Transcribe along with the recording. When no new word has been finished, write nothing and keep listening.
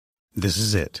This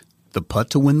is it. The putt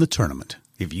to win the tournament.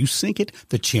 If you sink it,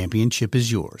 the championship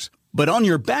is yours. But on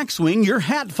your backswing, your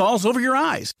hat falls over your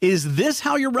eyes. Is this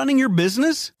how you're running your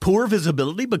business? Poor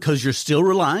visibility because you're still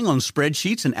relying on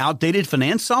spreadsheets and outdated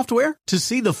finance software? To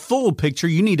see the full picture,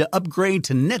 you need to upgrade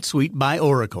to NetSuite by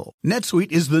Oracle.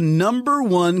 NetSuite is the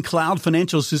 #1 cloud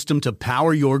financial system to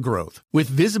power your growth. With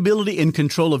visibility and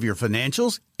control of your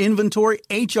financials, inventory,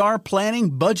 HR,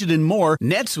 planning, budget, and more,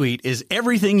 NetSuite is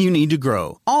everything you need to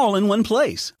grow, all in one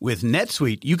place. With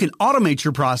NetSuite, you can automate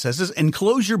your processes and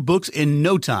close your books in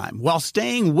no time while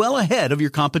staying well ahead of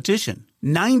your competition.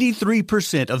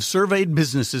 93% of surveyed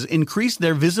businesses increased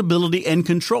their visibility and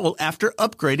control after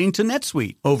upgrading to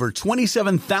NetSuite. Over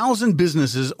 27,000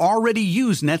 businesses already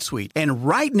use NetSuite. And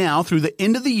right now, through the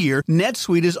end of the year,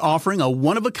 NetSuite is offering a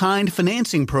one-of-a-kind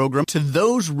financing program to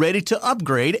those ready to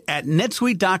upgrade at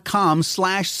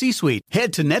netsuite.com/C-Suite.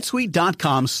 Head to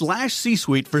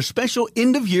netsuite.com/C-Suite for special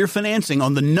end-of-year financing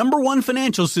on the #1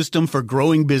 financial system for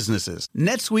growing businesses.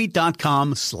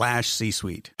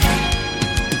 netsuite.com/C-Suite.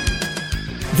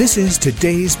 This is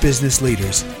Today's Business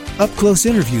Leaders, up-close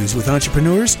interviews with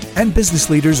entrepreneurs and business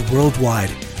leaders worldwide.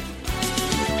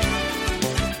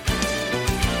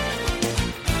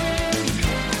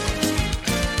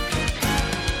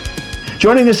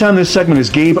 Joining us on this segment is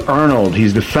Gabe Arnold.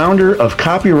 He's the founder of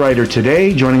Copywriter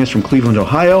Today, joining us from Cleveland,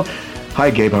 Ohio.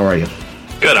 Hi, Gabe. How are you?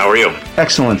 Good. How are you?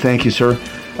 Excellent. Thank you, sir.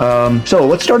 So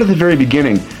let's start at the very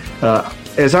beginning.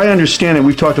 As I understand it,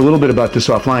 we've talked a little bit about this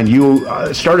offline. You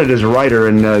started as a writer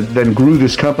and then grew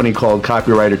this company called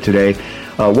Copywriter Today.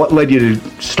 What led you to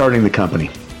starting the company?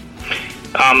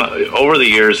 Over the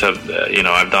years, I've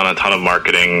done a ton of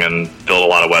marketing and built a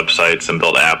lot of websites and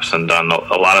built apps and done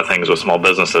a lot of things with small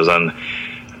businesses. And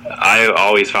I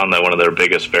always found that one of their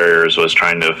biggest barriers was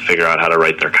trying to figure out how to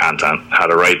write their content, how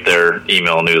to write their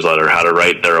email newsletter, how to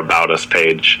write their About Us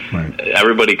page. Right.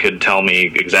 Everybody could tell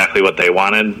me exactly what they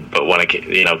wanted, but when it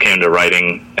came to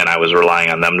writing and I was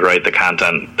relying on them to write the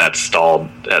content, that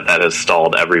has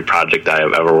stalled every project I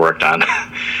have ever worked on.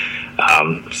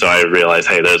 So I realized,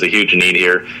 hey, there's a huge need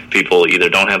here. People either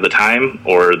don't have the time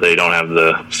or they don't have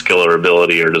the skill or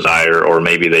ability or desire, or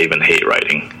maybe they even hate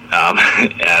writing.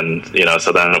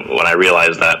 So then when I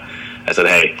realized that, I said,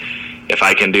 hey, if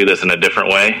I can do this in a different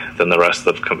way than the rest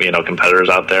of competitors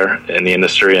out there in the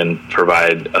industry and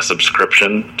provide a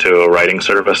subscription to a writing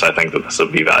service, I think that this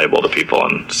would be valuable to people,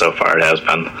 and so far it has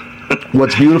been.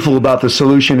 What's beautiful about the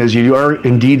solution is you are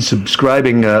indeed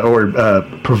subscribing or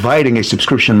providing a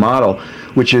subscription model,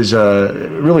 which is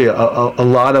really a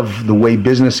lot of the way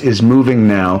business is moving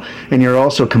now. And you're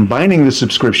also combining the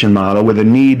subscription model with a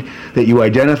need that you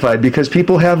identified, because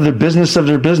people have the business of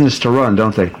their business to run,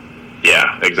 don't they?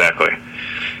 Yeah, exactly.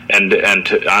 And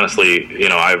honestly,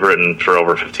 I've written for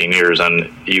over 15 years, and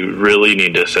you really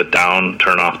need to sit down,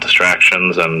 turn off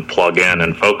distractions, and plug in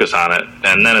and focus on it.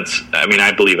 And then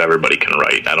I believe everybody can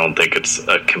write. I don't think it's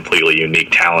a completely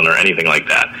unique talent or anything like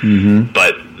that. Mm-hmm.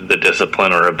 But the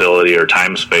discipline or ability or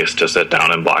time space to sit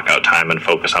down and block out time and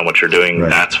focus on what you're doing, right.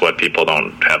 That's what people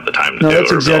don't have the time to do. No,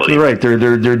 that's exactly right.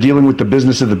 They're dealing with the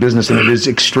business of the business, and it is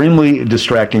extremely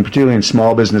distracting, particularly in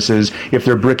small businesses. If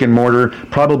they're brick and mortar,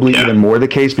 probably even more the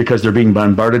case, because they're being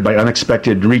bombarded by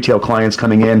unexpected retail clients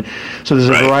coming in. So there's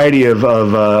a variety of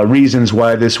reasons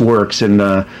why this works,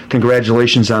 and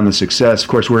congratulations on the success. Of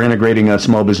course, we're integrating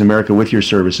Small Biz America with your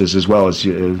services as well, as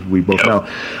we both know.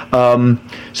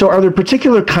 So are there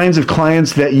particular kinds of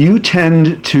clients that you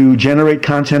tend to generate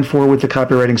content for with the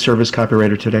copywriting service,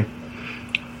 Copywriter Today?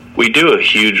 We do a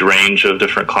huge range of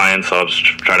different clients. I'll just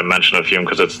try to mention a few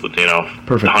because it's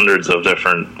Perfect. Hundreds of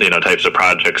different types of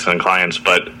projects and clients.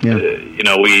 But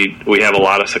we have a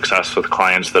lot of success with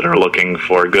clients that are looking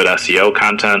for good SEO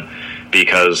content,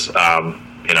 because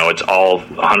it's all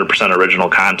 100% original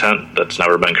content that's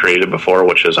never been created before,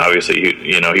 which is obviously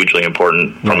hugely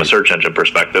important from a search engine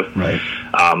perspective. Right.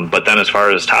 But then as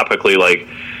far as topically,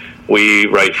 we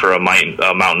write for a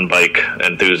mountain bike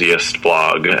enthusiast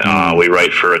blog. We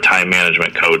write for a time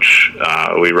management coach.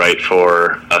 We write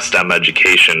for a STEM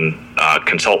education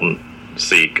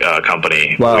consultancy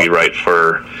company. Wow. We write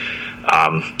for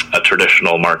a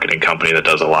traditional marketing company that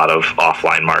does a lot of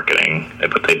offline marketing,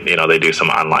 but they do some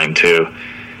online too.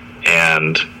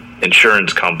 And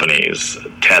insurance companies,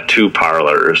 tattoo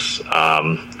parlors,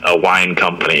 a wine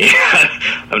company.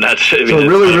 I'm not sure. So it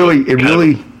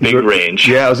really big range.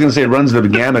 Yeah, I was going to say it runs the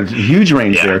gamut. Huge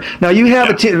range there. Now you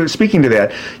have speaking to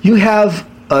that, you have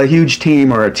a huge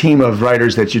team or a team of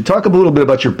writers that you talk a little bit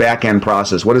about your back end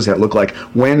process. What does that look like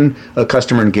when a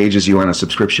customer engages you on a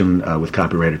subscription with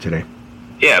Copywriter Today?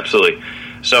 Yeah, absolutely.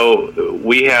 So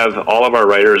we have all of our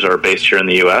writers are based here in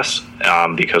the U.S.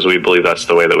 Because we believe that's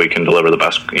the way that we can deliver the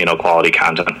best, quality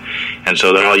content. And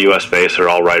so they're all U.S. based. They're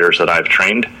all writers that I've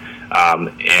trained.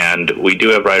 And we do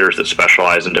have writers that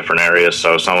specialize in different areas.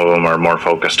 So some of them are more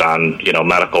focused on,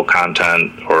 medical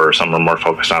content, or some are more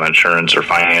focused on insurance or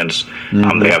finance.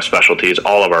 They have specialties.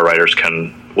 All of our writers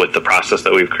can, with the process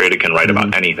that we've created, can write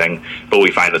about anything. But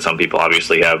we find that some people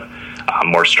obviously have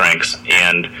more strengths.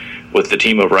 And with the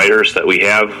team of writers that we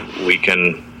have, we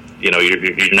can,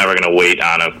 you're never going to wait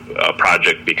on a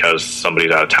project because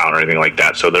somebody's out of town or anything like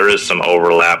that. So there is some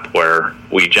overlap where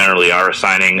we generally are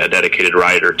assigning a dedicated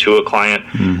writer to a client,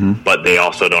 but they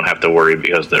also don't have to worry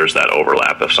because there's that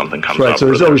overlap if something comes up. Right, so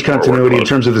there's always continuity in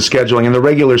terms of the scheduling, and the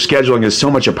regular scheduling is so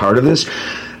much a part of this.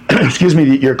 Excuse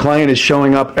me, your client is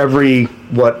showing up every,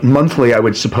 monthly, I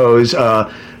would suppose,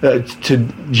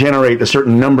 to generate a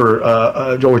certain number,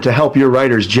 or to help your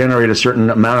writers generate a certain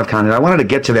amount of content. I wanted to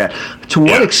get to that. To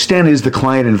what extent is the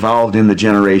client involved in the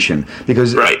generation?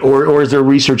 Because, or is there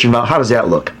research involved? How does that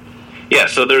look? Yeah,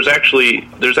 so there's actually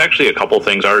a couple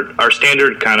things. Our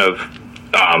standard kind of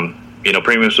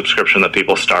premium subscription that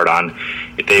people start on,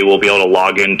 they will be able to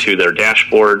log into their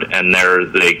dashboard, and there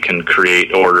they can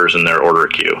create orders in their order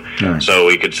queue. Right. So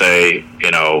we could say,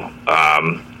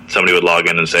 somebody would log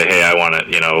in and say, hey, I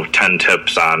want 10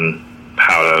 tips on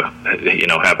how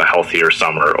to, have a healthier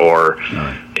summer, or,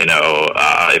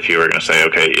 if you were going to say,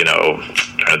 okay,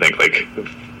 trying to think like,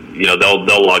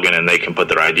 they'll log in and they can put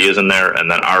their ideas in there, and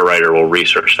then our writer will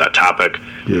research that topic,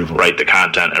 write the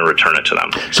content, and return it to them.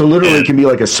 So literally it can be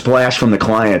like a splash from the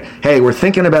client. Hey, we're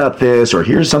thinking about this, or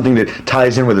here's something that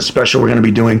ties in with a special we're going to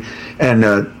be doing, and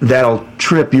that'll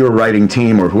trip your writing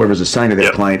team or whoever's assigned to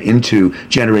that client into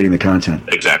generating the content.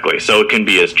 Exactly. So it can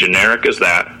be as generic as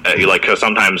that. Cause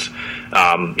sometimes,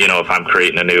 if I'm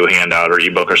creating a new handout or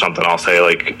ebook or something, I'll say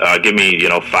give me,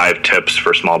 5 tips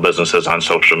for small businesses on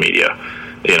social media.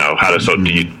 How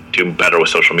do you do better with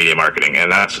social media marketing?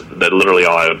 And that's literally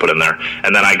all I would put in there.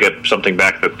 And then I get something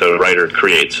back that the writer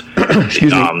creates.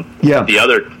 Excuse me. Yeah.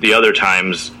 The other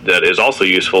times that is also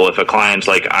useful, if a client's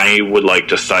like, I would like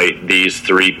to cite these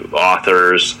 3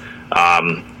 authors,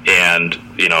 and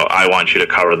I want you to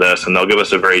cover this, and they'll give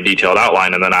us a very detailed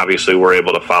outline, and then obviously we're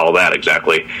able to follow that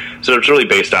exactly. So it's really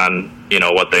based on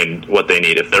what they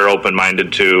need. If they're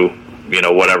open-minded to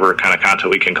whatever kind of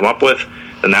content we can come up with,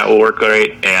 then that will work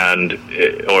great. And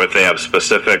or if they have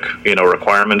specific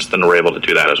requirements, then we're able to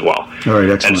do that as well. All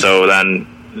right, excellent. And so then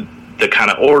the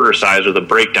kind of order size or the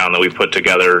breakdown that we put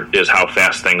together is how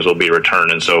fast things will be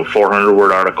returned. And so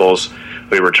 400-word articles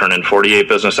we return in 48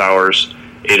 business hours.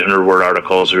 800-word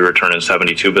articles we return in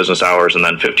 72 business hours, and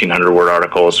then 1,500-word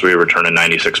articles we return in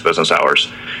 96 business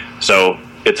hours. So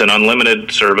it's an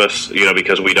unlimited service,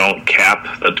 because we don't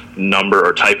cap the number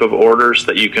or type of orders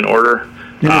that you can order.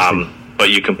 But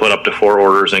you can put up to 4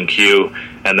 orders in queue,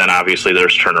 and then obviously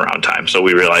there's turnaround time. So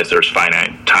we realize there's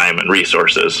finite time and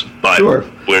resources, but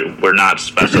we're not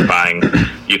specifying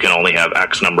you can only have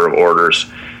X number of orders.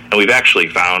 And we've actually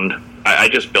found, I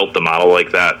just built the model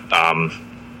like that.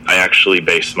 I actually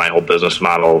based my whole business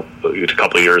model a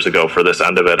couple of years ago for this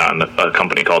end of it on a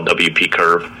company called WP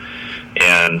Curve,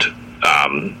 and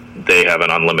they have an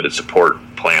unlimited support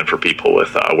plan for people with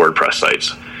WordPress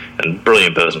sites and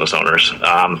brilliant business owners.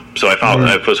 So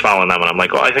I was following them, and I'm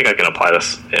like, well, I think I can apply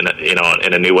this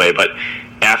in a new way. But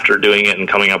after doing it and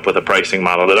coming up with a pricing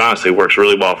model that honestly works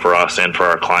really well for us and for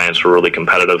our clients, we're really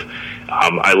competitive.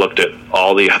 I looked at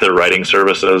all the other writing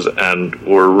services, and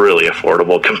we're really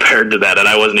affordable compared to that. And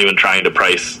I wasn't even trying to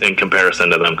price in comparison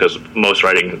to them, because most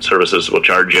writing services will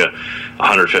charge you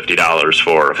 $150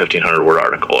 for a 1,500-word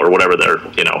article, or whatever they're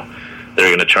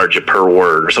going to charge you per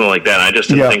word or something like that. And I just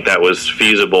didn't think that was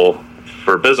feasible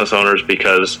for business owners,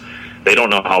 because they don't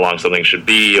know how long something should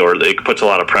be, or it puts a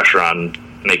lot of pressure on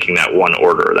making that one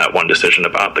order, that one decision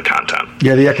about the content.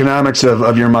 Yeah, the economics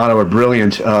of your model are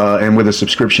brilliant, and with a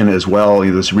subscription as well,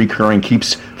 this recurring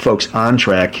keeps folks on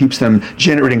track, keeps them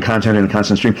generating content in a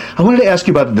constant stream. I wanted to ask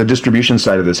you about the distribution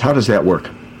side of this. How does that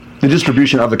work? The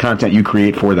distribution of the content you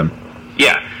create for them.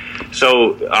 Yeah. So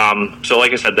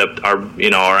like I said,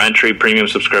 our entry premium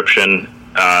subscription,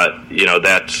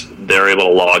 that's they're able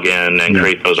to log in and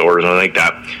create those orders and like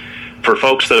that. For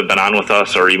folks that have been on with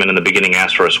us, or even in the beginning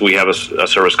asked for us, we have a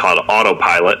service called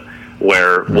Autopilot,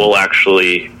 where we'll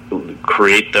actually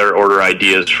create their order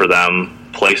ideas for them,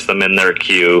 place them in their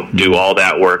queue, do all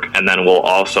that work, and then we'll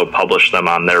also publish them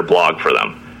on their blog for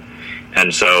them.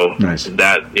 And so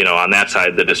that, on that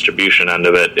side, the distribution end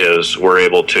of it is we're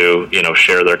able to,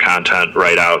 share their content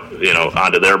right out,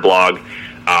 onto their blog.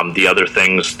 The other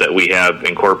things that we have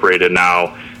incorporated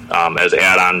now, as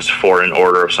add-ons for an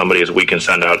order of somebody's, we can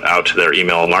send out to their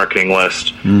email marketing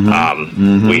list.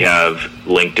 We have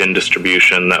LinkedIn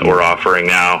distribution that we're offering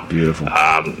now. Beautiful.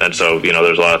 And so,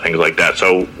 there's a lot of things like that.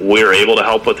 So we're able to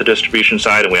help with the distribution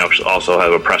side, and we also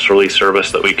have a press release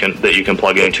service that you can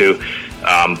plug into.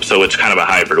 So it's kind of a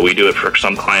hybrid. We do it for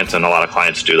some clients, and a lot of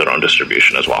clients do their own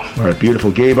distribution as well. All right,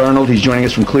 beautiful. Gabe Arnold, he's joining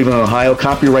us from Cleveland, Ohio.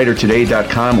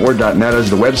 Copywritertoday.com or .net is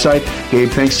the website. Gabe,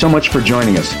 thanks so much for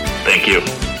joining us. Thank you.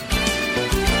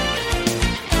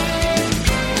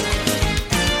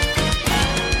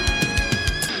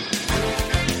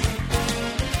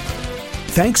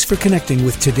 Thanks for connecting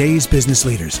with today's business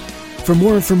leaders. For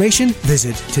more information,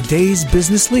 visit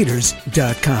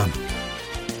today'sbusinessleaders.com.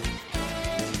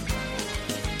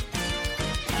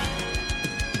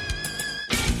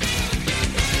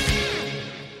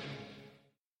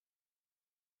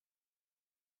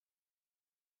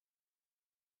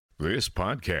 This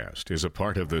podcast is a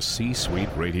part of the C-Suite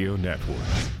Radio Network.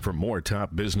 For more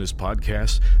top business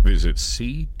podcasts, visit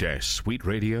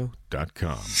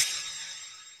c-suiteradio.com.